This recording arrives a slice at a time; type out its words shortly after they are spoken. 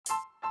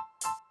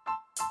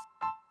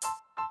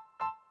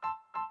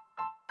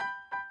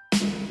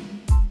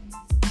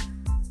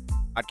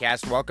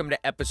Podcast. Welcome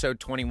to episode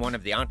 21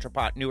 of the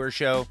Entrepreneur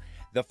Show,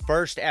 the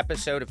first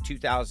episode of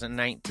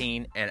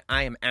 2019, and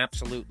I am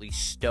absolutely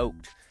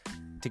stoked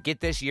to get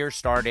this year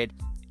started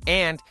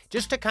and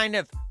just to kind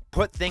of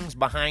put things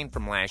behind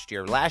from last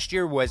year. Last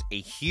year was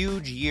a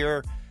huge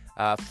year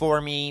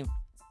for me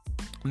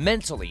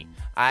mentally.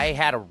 I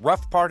had a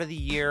rough part of the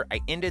year. I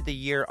ended the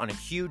year on a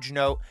huge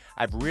note.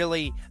 I've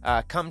really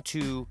come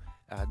to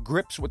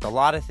grips with a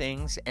lot of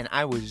things, and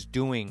I was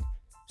doing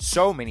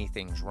so many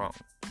things wrong.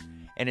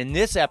 And in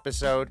this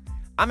episode,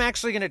 I'm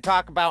actually going to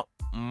talk about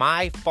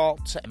my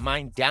faults and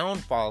my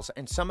downfalls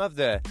and some of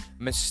the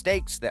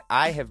mistakes that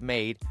I have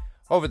made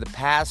over the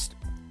past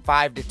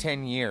 5 to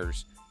 10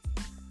 years.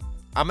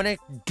 I'm going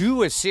to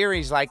do a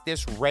series like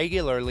this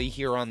regularly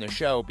here on the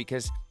show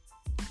because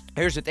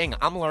here's the thing,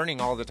 I'm learning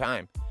all the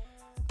time.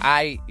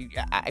 I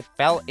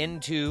fell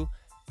into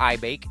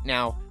iBake.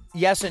 Now,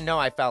 yes and no,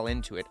 I fell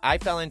into it. I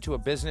fell into a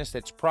business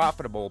that's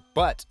profitable,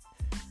 but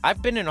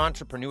I've been an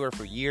entrepreneur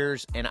for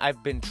years, and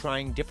I've been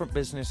trying different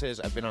businesses.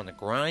 I've been on the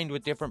grind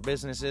with different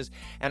businesses,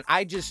 and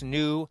I just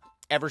knew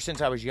ever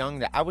since I was young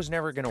that I was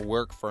never going to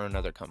work for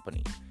another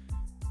company.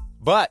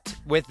 But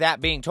with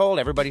that being told,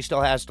 everybody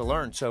still has to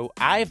learn. So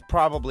I've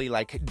probably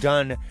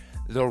done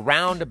the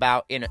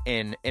roundabout in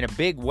a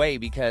big way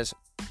because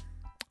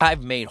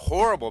I've made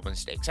horrible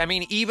mistakes. I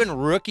mean, even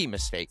rookie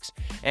mistakes.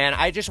 And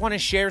I just want to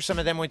share some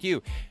of them with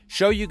you.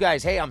 Show you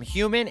guys, hey, I'm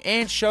human,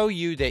 and show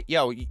you that,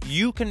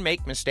 you can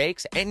make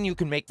mistakes, and you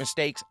can make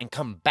mistakes and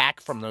come back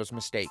from those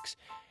mistakes.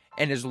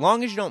 And as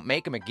long as you don't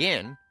make them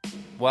again,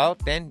 well,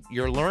 then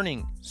you're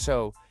learning.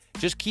 So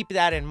just keep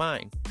that in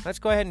mind. Let's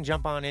go ahead and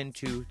jump on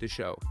into the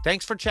show.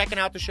 Thanks for checking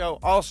out the show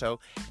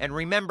also. And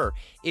remember,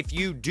 if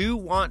you do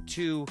want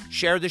to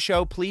share the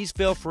show, please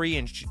feel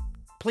free to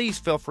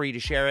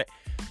share it.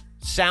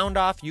 Sound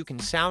off. You can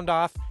sound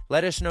off.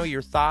 Let us know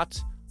your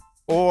thoughts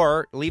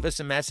or leave us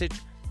a message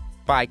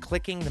by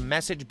clicking the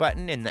message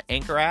button in the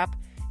Anchor app.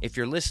 If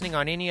you're listening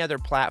on any other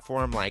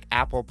platform like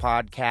Apple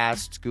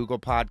Podcasts, Google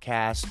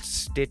Podcasts,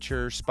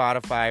 Stitcher,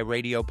 Spotify,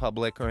 Radio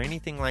Public, or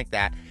anything like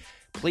that,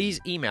 please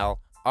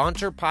email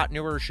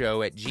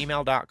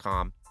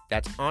entrepreneurshow@gmail.com.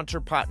 That's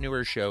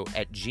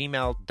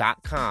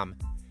entrepreneurshow@gmail.com.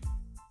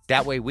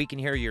 That way we can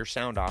hear your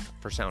sound off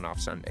for Sound Off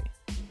Sunday.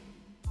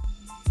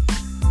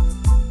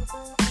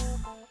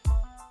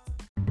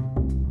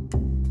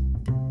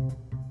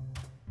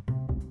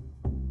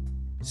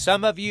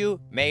 Some of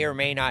you may or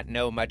may not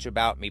know much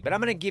about me, but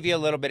I'm going to give you a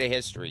little bit of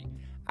history.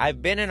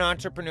 I've been an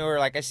entrepreneur,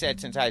 like I said,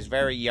 since I was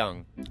very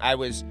young. I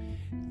was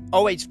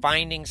always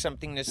finding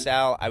something to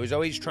sell. I was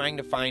always trying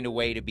to find a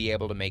way to be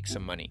able to make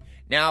some money.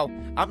 Now,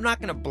 I'm not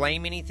going to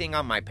blame anything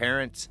on my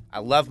parents. I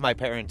love my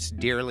parents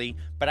dearly,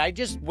 but I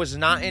just was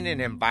not in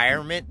an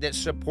environment that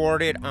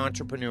supported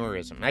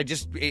entrepreneurism. I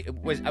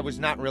was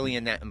not really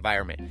in that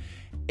environment.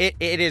 It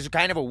is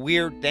kind of a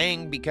weird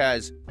thing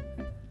because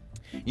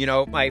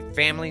my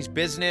family's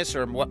business,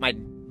 or what my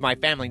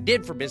family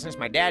did for business,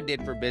 my dad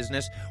did for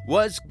business,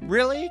 was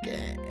really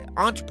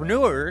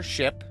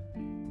entrepreneurship,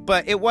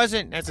 but it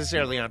wasn't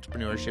necessarily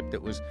entrepreneurship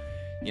that was,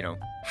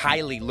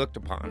 highly looked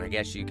upon, I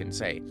guess you can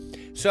say.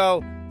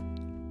 So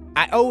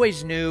I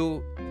always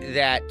knew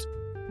that,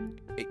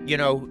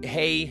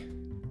 hey,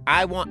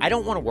 I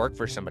don't want to work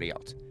for somebody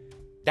else.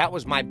 That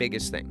was my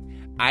biggest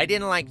thing. I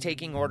didn't like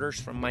taking orders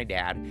from my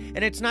dad, and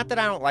it's not that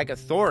I don't like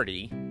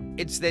authority.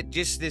 It's that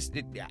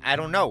I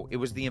don't know. It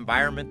was the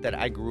environment that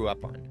I grew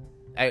up on.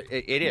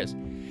 It is.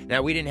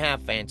 Now, we didn't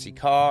have fancy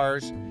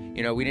cars.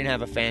 We didn't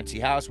have a fancy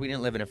house. We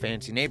didn't live in a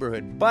fancy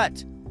neighborhood.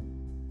 But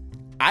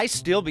I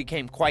still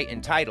became quite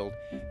entitled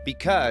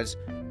because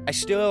I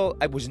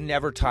was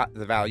never taught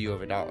the value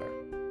of a dollar.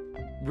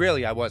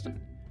 Really, I wasn't.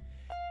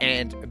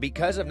 And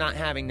because of not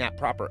having that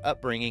proper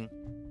upbringing,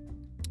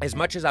 as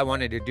much as I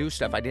wanted to do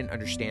stuff, I didn't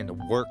understand the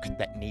work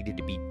that needed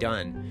to be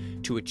done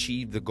to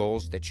achieve the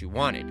goals that you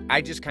wanted.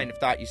 I just kind of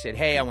thought you said,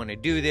 hey, I want to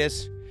do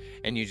this,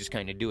 and you just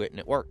kind of do it, and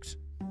it works.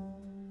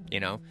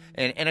 And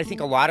I think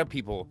a lot of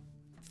people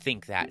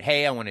think that,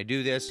 hey, I want to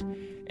do this,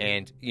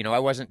 and, I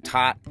wasn't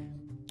taught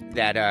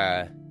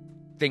that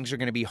things are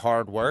going to be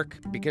hard work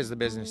because the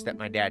business that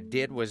my dad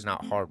did was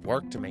not hard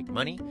work to make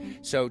money.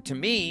 So to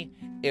me,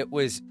 it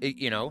was,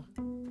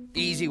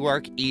 easy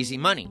work, easy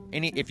money.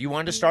 And if you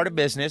wanted to start a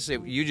business,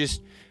 you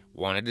just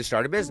wanted to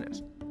start a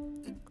business.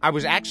 I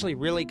was actually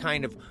really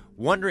kind of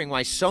wondering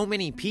why so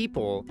many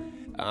people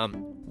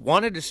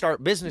wanted to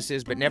start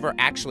businesses but never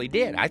actually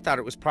did. I thought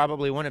it was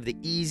probably one of the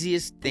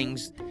easiest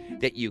things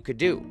that you could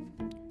do.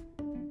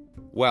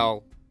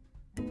 Well,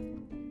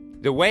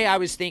 the way I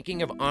was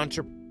thinking of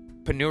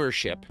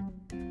entrepreneurship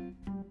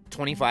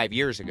 25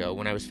 years ago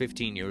when I was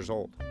 15 years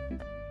old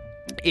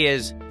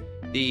is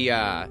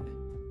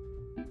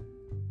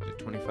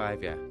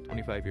 25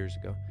 years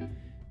ago,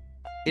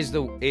 is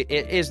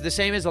the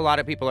same as a lot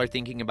of people are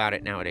thinking about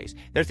it nowadays.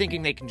 They're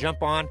thinking they can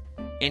jump on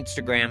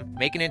Instagram,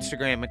 make an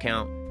Instagram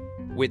account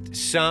with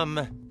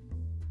some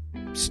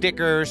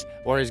stickers,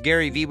 or as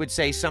Gary Vee would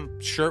say, some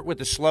shirt with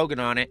a slogan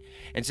on it,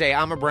 and say,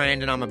 I'm a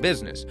brand and I'm a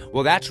business.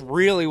 Well, that's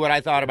really what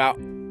I thought about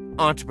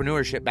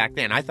entrepreneurship back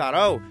then. I thought,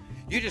 oh,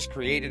 you just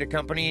created a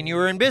company and you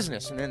were in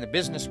business, and then the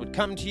business would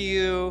come to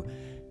you.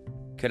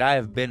 Could I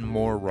have been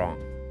more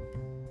wrong?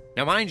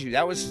 Now, mind you,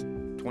 that was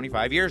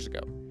 25 years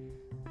ago.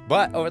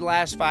 But over the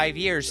last 5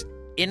 years,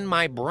 in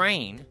my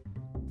brain,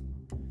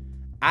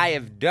 I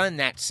have done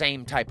that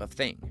same type of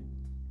thing.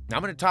 Now,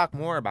 I'm going to talk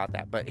more about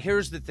that, but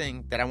here's the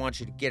thing that I want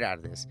you to get out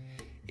of this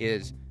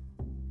is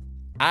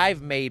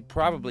I've made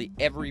probably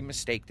every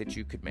mistake that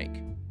you could make.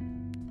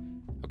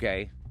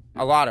 Okay?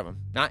 A lot of them.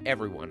 Not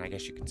everyone, I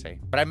guess you can say.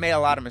 But I've made a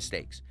lot of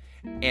mistakes.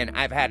 And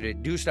I've had to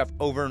do stuff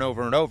over and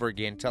over and over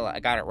again until I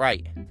got it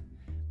right.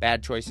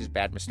 Bad choices,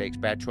 bad mistakes,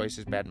 bad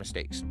choices, bad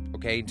mistakes.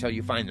 Okay? Until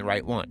you find the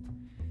right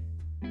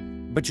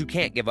one. But you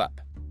can't give up.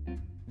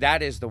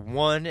 That is the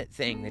one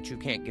thing that you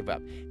can't give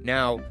up.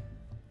 Now,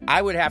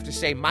 I would have to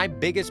say my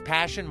biggest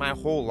passion my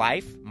whole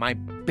life, my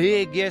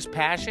biggest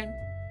passion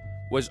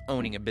was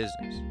owning a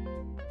business.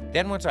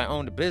 Then once I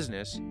owned a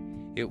business,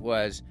 it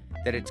was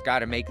that it's got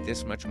to make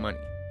this much money.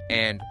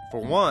 And for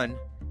one,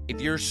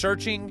 if you're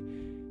searching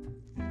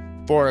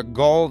for a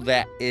goal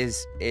that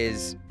is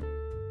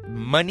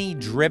money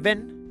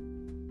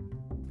driven,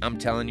 I'm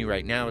telling you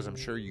right now, as I'm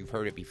sure you've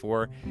heard it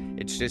before,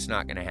 it's just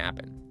not going to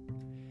happen.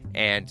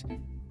 And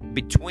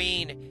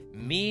between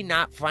me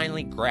not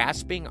finally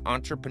grasping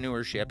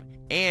entrepreneurship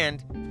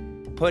and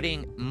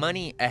putting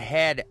money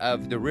ahead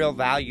of the real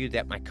value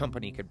that my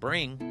company could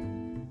bring,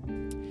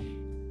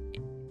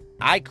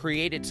 I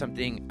created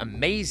something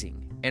amazing.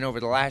 And over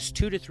the last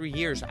 2 to 3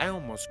 years, I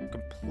almost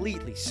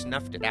completely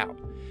snuffed it out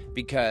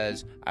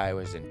because I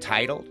was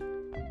entitled.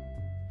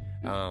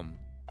 And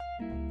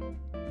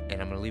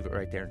I'm going to leave it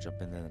right there and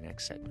jump into the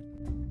next segment.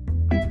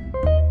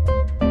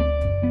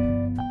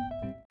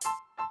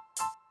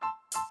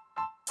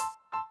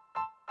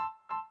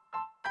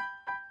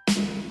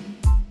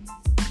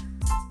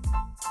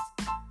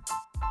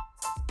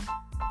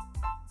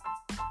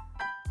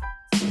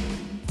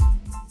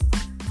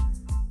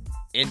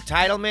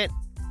 Entitlement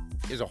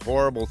is a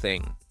horrible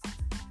thing.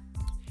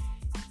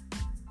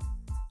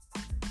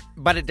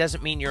 But it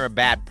doesn't mean you're a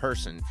bad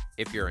person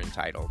if you're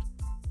entitled.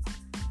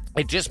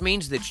 It just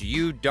means that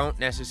you don't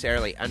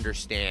necessarily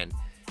understand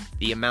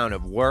the amount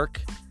of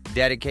work,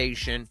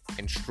 dedication,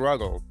 and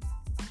struggle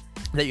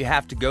that you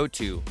have to go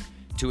to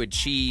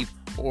achieve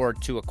or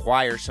to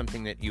acquire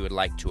something that you would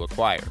like to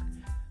acquire.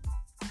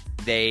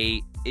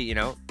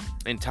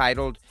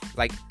 Entitled,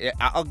 like,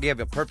 I'll give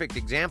a perfect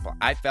example.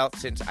 I felt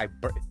since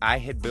I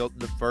had built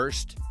the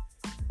first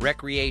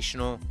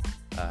recreational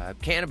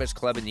cannabis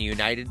club in the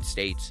United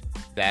States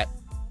that,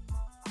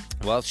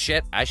 well,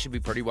 shit, I should be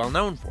pretty well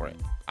known for it.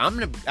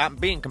 I'm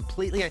being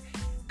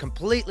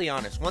completely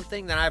honest. One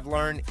thing that I've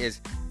learned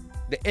is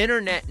the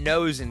internet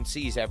knows and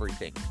sees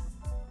everything.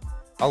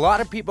 A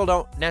lot of people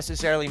don't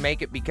necessarily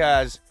make it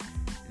because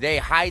they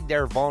hide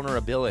their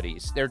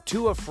vulnerabilities. They're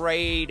too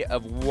afraid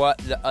of what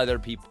the other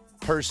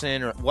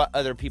person or what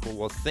other people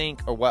will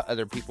think or what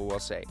other people will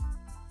say.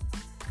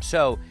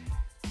 So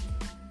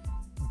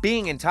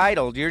being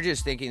entitled, you're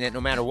just thinking that no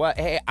matter what,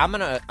 hey, I'm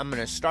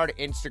gonna start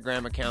an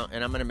Instagram account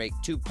and I'm gonna make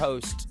 2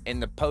 posts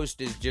and the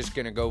post is just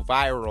gonna go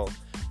viral.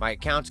 My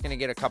account's gonna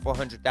get a couple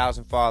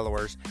 100,000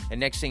 followers, and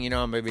next thing you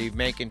know, I'm gonna be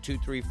making 2,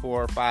 3,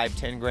 4, 5,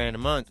 10 grand a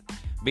month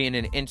being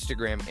an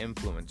Instagram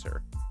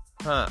influencer.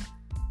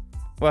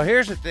 Well,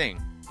 here's the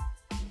thing.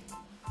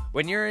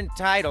 When you're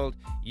entitled,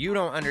 you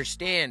don't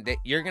understand that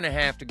you're gonna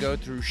have to go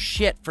through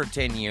shit for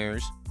 10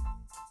 years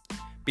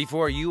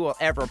before you will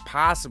ever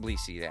possibly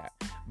see that.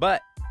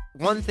 But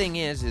one thing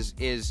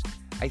is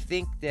I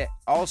think that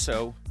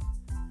also,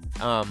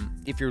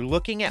 if you're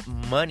looking at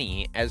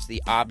money as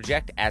the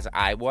object, as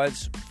I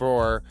was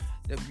for,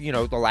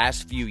 the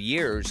last few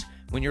years,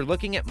 when you're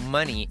looking at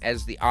money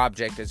as the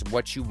object, as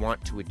what you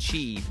want to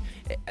achieve,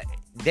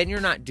 then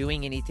you're not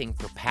doing anything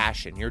for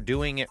passion. You're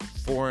doing it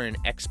for an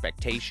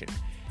expectation.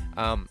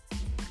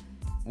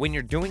 When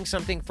you're doing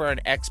something for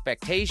an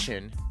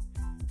expectation,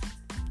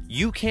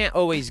 you can't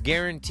always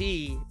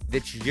guarantee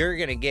that you're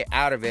going to get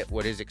out of it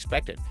what is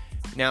expected.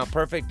 Now,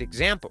 perfect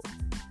example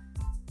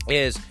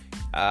is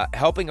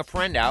helping a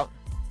friend out,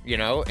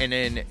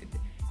 and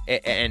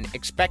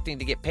expecting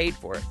to get paid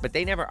for it, but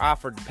they never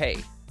offered to pay.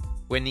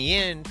 In the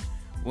end,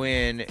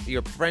 when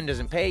your friend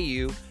doesn't pay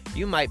you,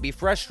 you might be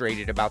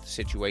frustrated about the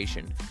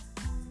situation.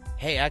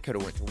 Hey, I could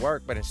have went to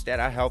work, but instead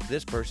I helped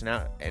this person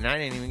out, and I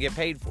didn't even get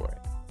paid for it.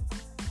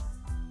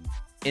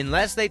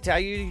 Unless they tell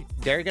you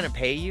they're going to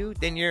pay you,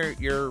 then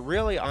you're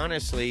really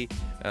honestly,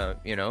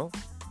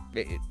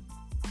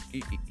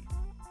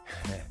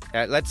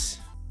 let's...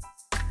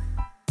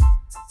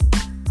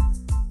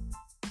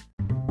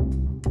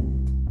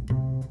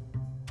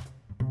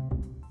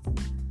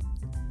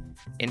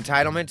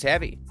 Entitlement's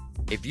heavy.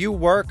 If you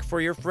work for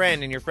your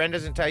friend and your friend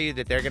doesn't tell you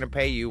that they're going to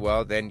pay you,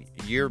 well, then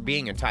you're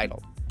being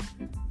entitled.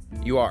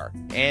 You are.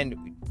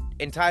 And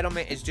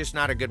entitlement is just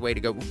not a good way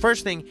to go.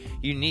 First thing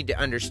you need to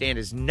understand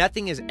is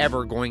nothing is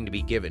ever going to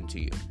be given to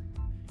you.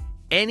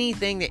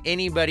 Anything that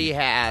anybody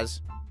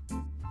has,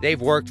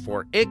 they've worked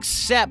for,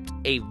 except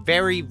a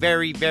very,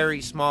 very,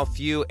 very small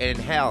few. And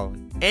hell,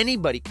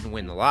 Anybody can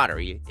win the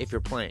lottery if you're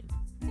playing.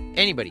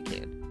 Anybody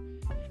can.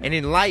 And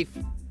in life,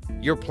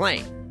 you're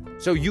playing.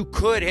 So you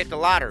could hit the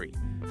lottery.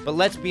 But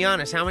let's be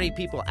honest, how many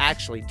people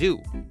actually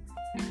do?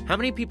 How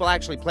many people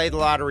actually play the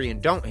lottery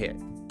and don't hit?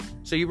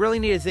 So you really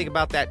need to think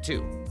about that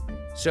too.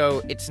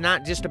 So it's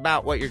not just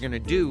about what you're going to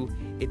do.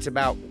 It's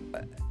about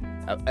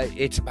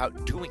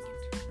doing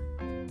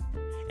it.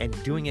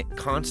 And doing it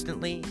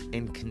constantly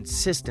and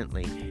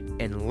consistently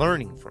and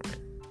learning from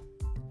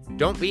it.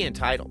 Don't be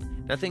entitled.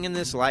 Nothing in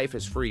this life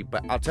is free.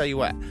 But I'll tell you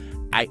what.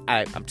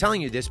 I'm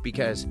telling you this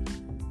because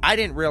I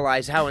didn't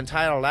realize how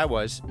entitled I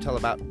was until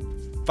about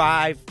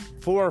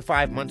 4 or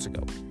 5 months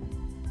ago.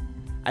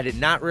 I did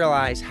not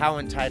realize how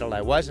entitled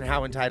I was and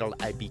how entitled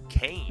I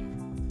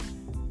became.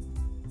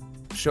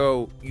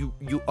 So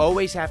you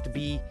always have to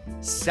be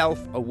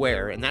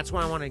self-aware, and that's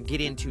what I want to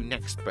get into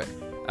next, but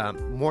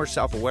more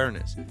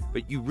self-awareness.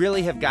 But you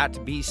really have got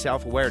to be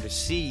self-aware to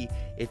see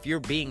if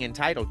you're being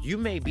entitled. You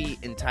may be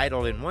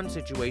entitled in one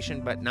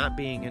situation, but not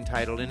being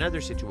entitled in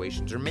other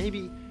situations. Or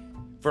maybe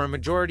for a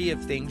majority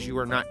of things you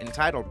are not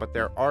entitled, but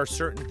there are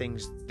certain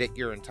things that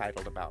you're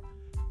entitled about.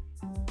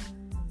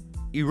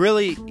 You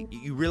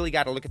really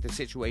got to look at the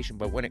situation.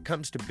 But when it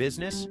comes to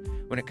business,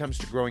 when it comes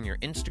to growing your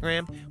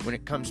Instagram, when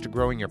it comes to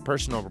growing your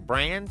personal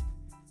brand,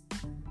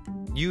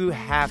 you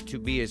have to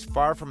be as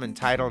far from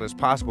entitled as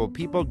possible.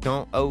 People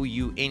don't owe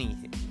you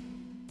anything.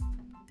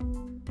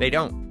 They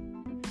don't.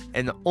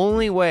 And the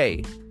only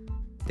way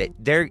that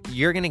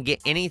you're going to get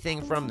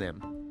anything from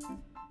them,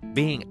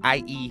 being,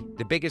 i.e.,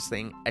 the biggest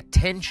thing,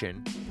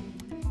 attention,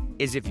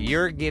 is if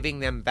you're giving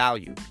them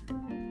value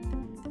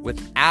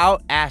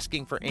without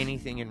asking for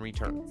anything in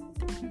return.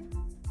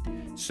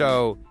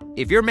 So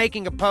if you're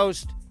making a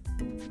post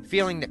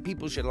feeling that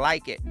people should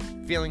like it,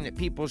 feeling that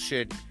people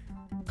should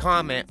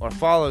comment or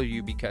follow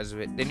you because of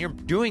it, then you're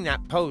doing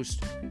that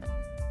post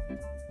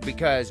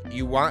because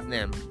you want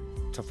them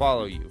to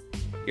follow you.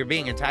 You're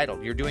being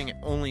entitled. You're doing it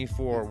only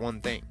for one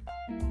thing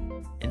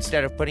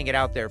instead of putting it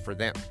out there for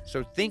them.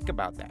 So think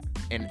about that.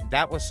 And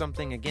that was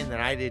something, again, that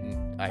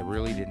I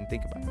really didn't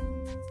think about.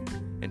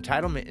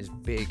 Entitlement is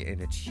big and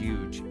it's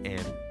huge,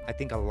 and I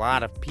think a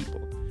lot of people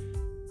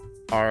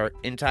are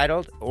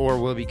entitled or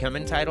will become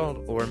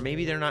entitled, or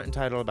maybe they're not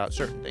entitled about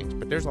certain things,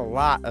 but there's a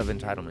lot of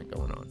entitlement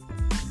going on.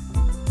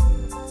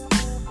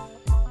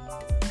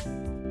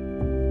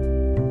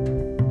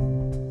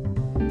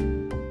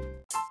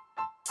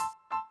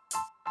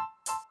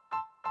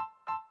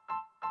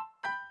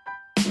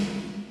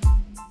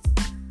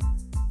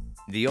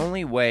 The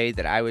only way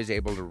that I was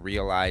able to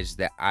realize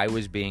that I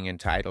was being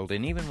entitled,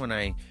 and even when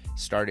I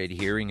started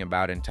hearing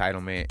about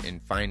entitlement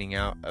and finding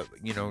out,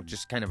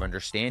 just kind of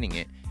understanding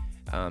it,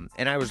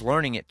 and I was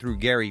learning it through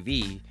Gary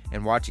Vee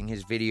and watching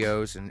his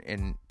videos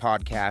and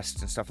podcasts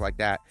and stuff like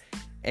that.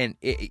 And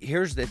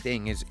here's the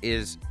thing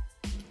is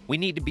we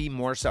need to be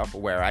more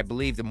self-aware. I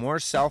believe the more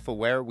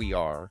self-aware we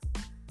are,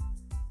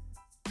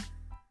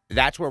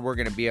 that's where we're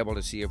going to be able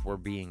to see if we're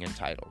being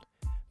entitled.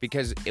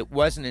 Because it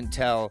wasn't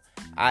until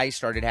I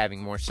started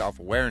having more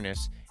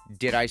self-awareness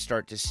did I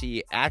start to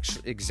see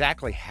actually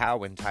exactly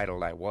how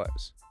entitled I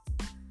was.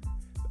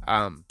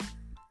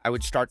 I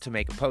would start to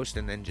make a post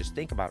and then just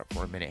think about it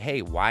for a minute.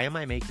 Hey, why am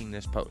I making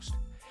this post?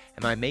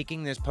 Am I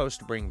making this post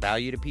to bring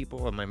value to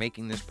people? Am I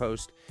making this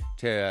post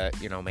to,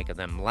 make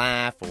them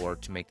laugh or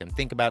to make them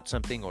think about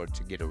something or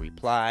to get a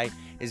reply?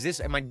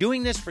 Am I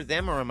doing this for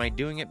them, or am I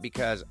doing it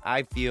because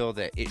I feel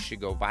that it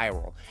should go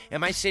viral?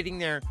 Am I sitting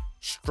there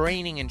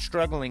straining and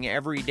struggling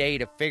every day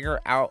to figure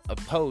out a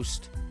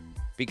post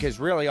because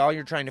really all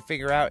you're trying to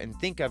figure out and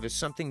think of is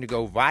something to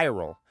go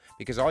viral,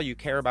 because all you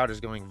care about is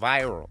going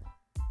viral?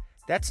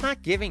 That's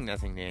not giving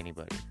nothing to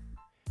anybody.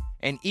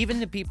 And even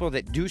the people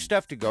that do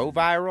stuff to go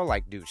viral,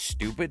 like do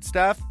stupid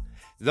stuff,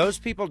 those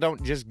people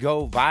don't just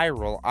go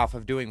viral off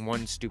of doing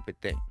one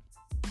stupid thing.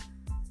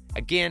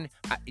 Again,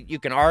 you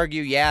can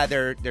argue,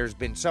 there's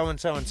been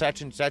so-and-so and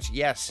such and such.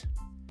 Yes,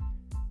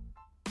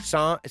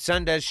 sun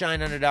does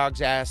shine on a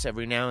dog's ass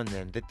every now and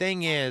then. The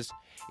thing is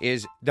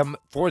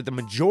for the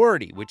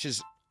majority, which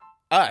is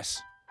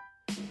us,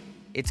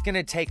 it's going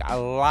to take a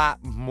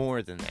lot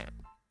more than that.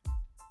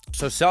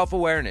 So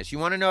self-awareness. You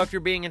want to know if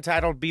you're being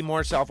entitled? Be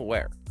more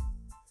self-aware.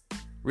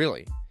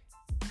 Really.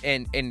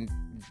 And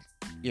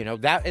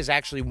that is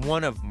actually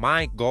one of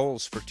my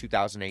goals for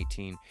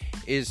 2018,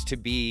 is to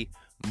be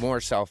more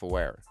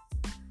self-aware.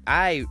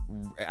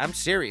 I'm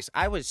serious.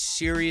 I was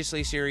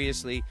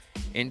seriously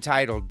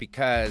entitled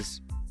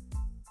because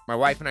my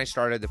wife and I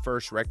started the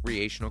first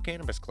recreational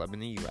cannabis club in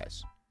the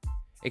U.S.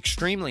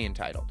 Extremely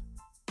entitled.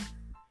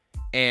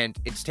 And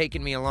it's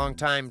taken me a long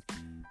time,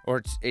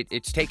 or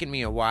it's taken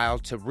me a while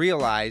to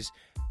realize,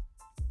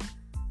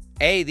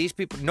 these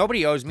people,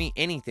 nobody owes me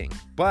anything,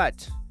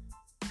 but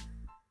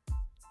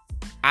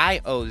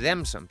I owe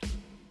them something.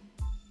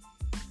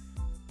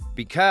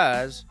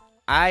 Because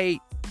I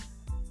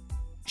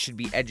should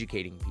be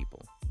educating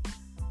people.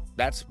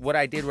 That's what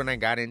I did when I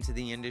got into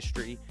the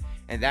industry,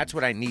 and that's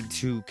what I need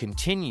to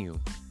continue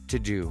to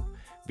do,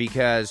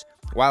 because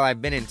while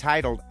I've been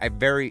entitled, I've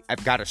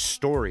got a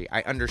story.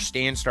 I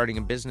understand starting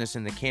a business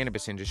in the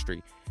cannabis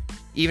industry.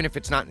 Even if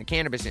it's not in the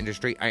cannabis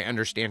industry, I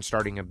understand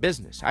starting a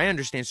business. I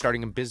understand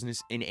starting a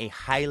business in a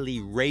highly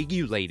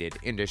regulated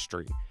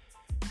industry,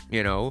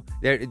 in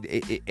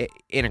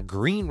a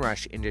green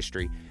rush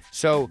industry.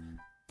 So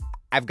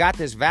I've got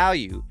this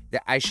value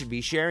that I should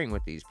be sharing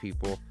with these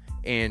people,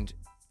 and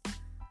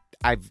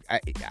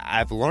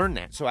I've learned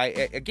that. So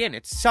again,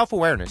 it's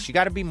self-awareness. You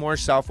got to be more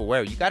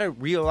self-aware. You got to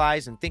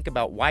realize and think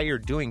about why you're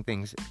doing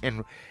things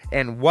and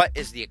what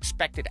is the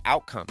expected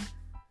outcome.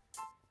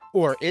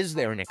 Or is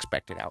there an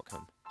expected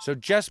outcome? So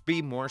just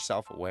be more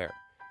self-aware.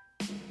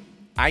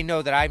 I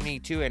know that I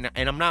need to, and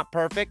I'm not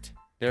perfect.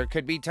 There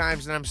could be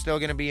times that I'm still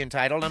going to be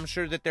entitled. I'm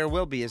sure that there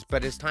will be,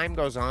 but as time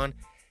goes on,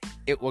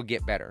 it will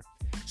get better.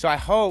 So I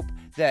hope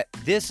that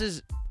this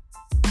is...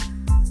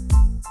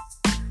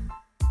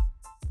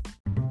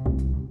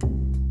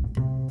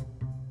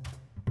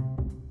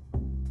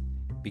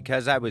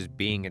 Because I was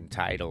being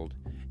entitled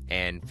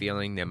and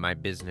feeling that my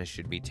business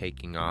should be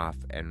taking off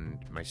and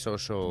my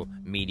social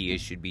media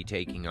should be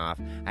taking off,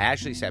 I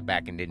actually sat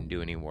back and didn't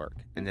do any work.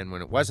 And then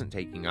when it wasn't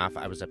taking off,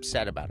 I was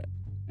upset about it.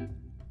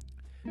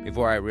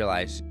 Before I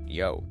realized,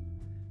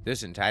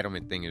 this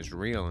entitlement thing is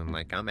real, and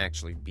I'm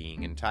actually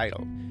being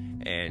entitled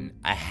and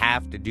I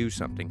have to do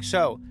something.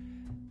 So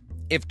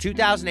if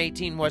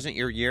 2018 wasn't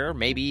your year,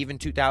 maybe even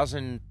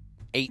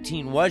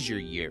 2018 was your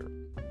year,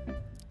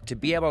 to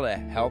be able to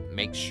help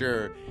make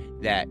sure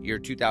that your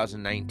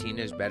 2019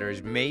 is better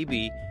is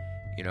maybe,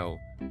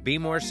 be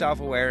more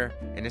self-aware,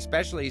 and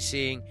especially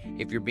seeing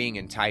if you're being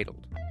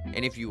entitled.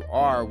 And if you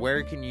are,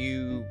 where can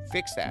you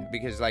fix that?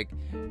 Because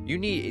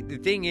the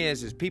thing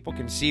is people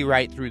can see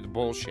right through the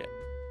bullshit.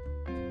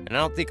 And I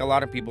don't think a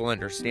lot of people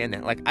understand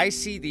that. I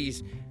see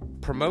these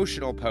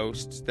promotional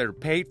posts that are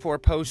paid for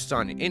posts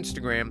on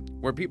Instagram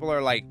where people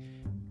are like,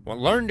 well,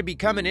 learn to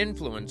become an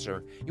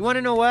influencer. You want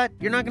to know what?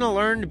 You're not going to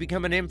learn to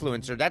become an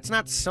influencer. That's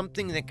not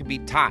something that can be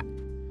taught.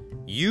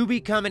 You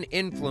become an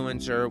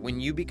influencer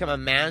when you become a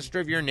master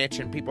of your niche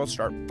and people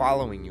start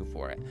following you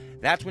for it.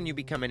 That's when you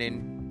become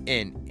an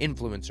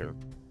influencer.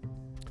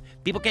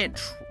 People can't...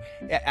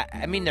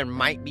 there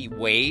might be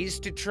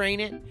ways to train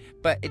it,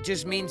 but it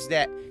just means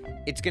that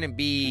it's going to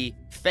be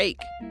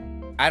fake.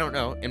 I don't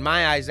know. In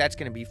my eyes, that's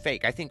going to be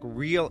fake. I think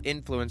real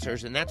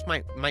influencers, and that's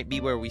might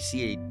be where we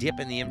see a dip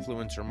in the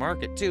influencer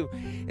market too,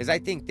 is I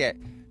think that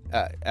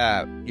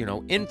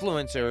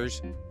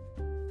influencers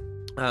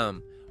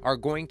are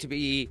going to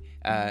be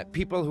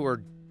people who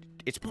are,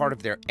 it's part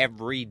of their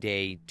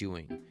everyday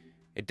doing.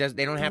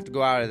 They don't have to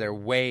go out of their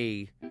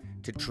way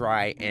to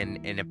try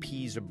and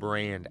appease a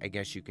brand, I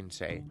guess you can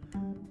say.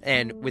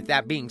 And with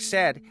that being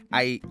said,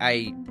 I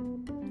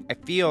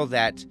feel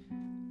that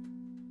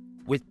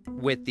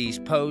with these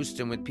posts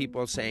and with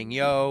people saying,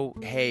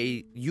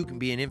 hey, you can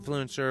be an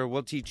influencer,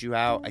 we'll teach you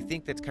how, I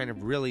think that's kind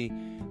of really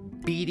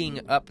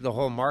beating up the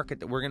whole market,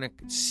 that we're going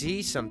to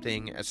see some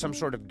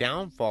sort of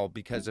downfall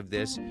because of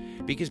this,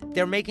 because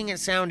they're making it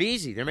sound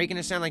easy. They're making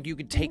it sound like you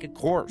could take a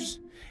course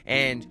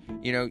and,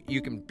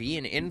 you can be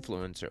an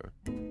influencer.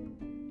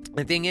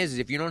 The thing is,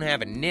 if you don't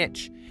have a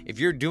niche, if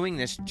you're doing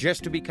this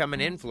just to become an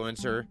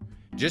influencer,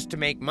 just to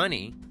make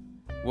money,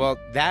 well,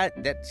 that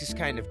just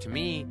kind of, to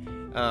me,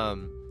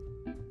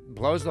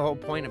 blows the whole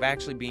point of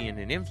actually being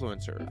an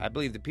influencer. I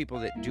believe the people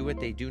that do what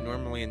they do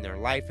normally in their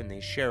life and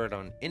they share it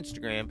on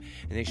Instagram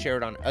and they share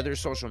it on other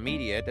social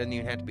media, it doesn't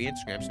even have to be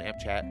Instagram,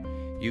 Snapchat,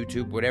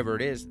 YouTube, whatever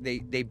it is, they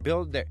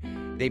build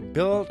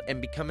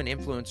and become an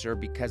influencer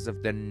because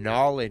of the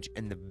knowledge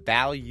and the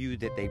value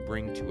that they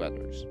bring to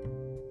others.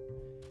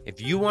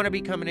 If you want to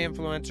become an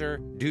influencer,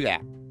 do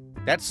that.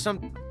 That's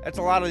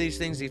a lot of these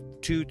things, these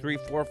 $200,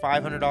 $300, $400,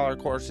 $500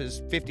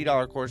 courses,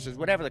 $50 courses,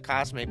 whatever the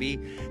cost may be.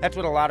 That's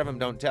what a lot of them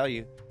don't tell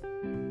you.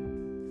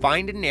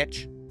 Find a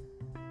niche,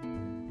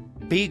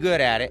 be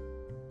good at it,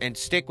 and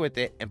stick with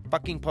it, and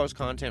fucking post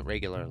content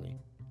regularly.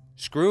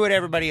 Screw what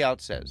everybody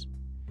else says.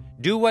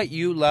 Do what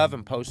you love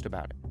and post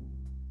about it.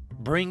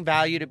 Bring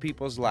value to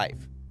people's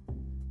life.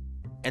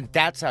 And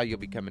that's how you'll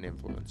become an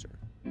influencer.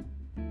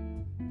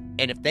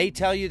 And if they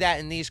tell you that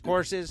in these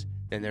courses,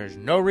 then there's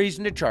no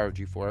reason to charge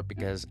you for it,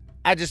 because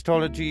I just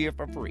told it to you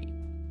for free.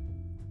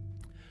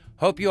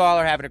 Hope you all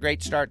are having a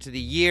great start to the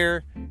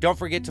year. Don't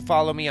forget to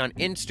follow me on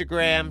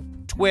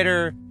Instagram,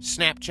 Twitter,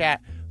 Snapchat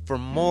for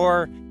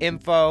more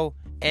info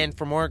and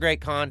for more great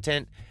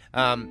content.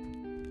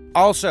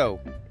 Also,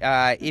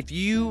 if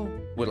you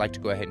would like to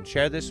go ahead and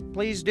share this,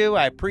 please do.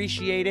 I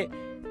appreciate it.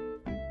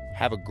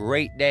 Have a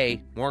great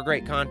day. More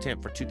great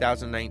content for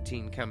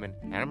 2019 coming.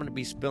 And I'm going to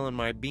be spilling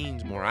my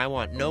beans more. I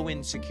want no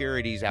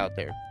insecurities out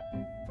there.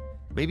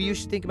 Maybe you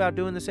should think about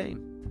doing the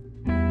same.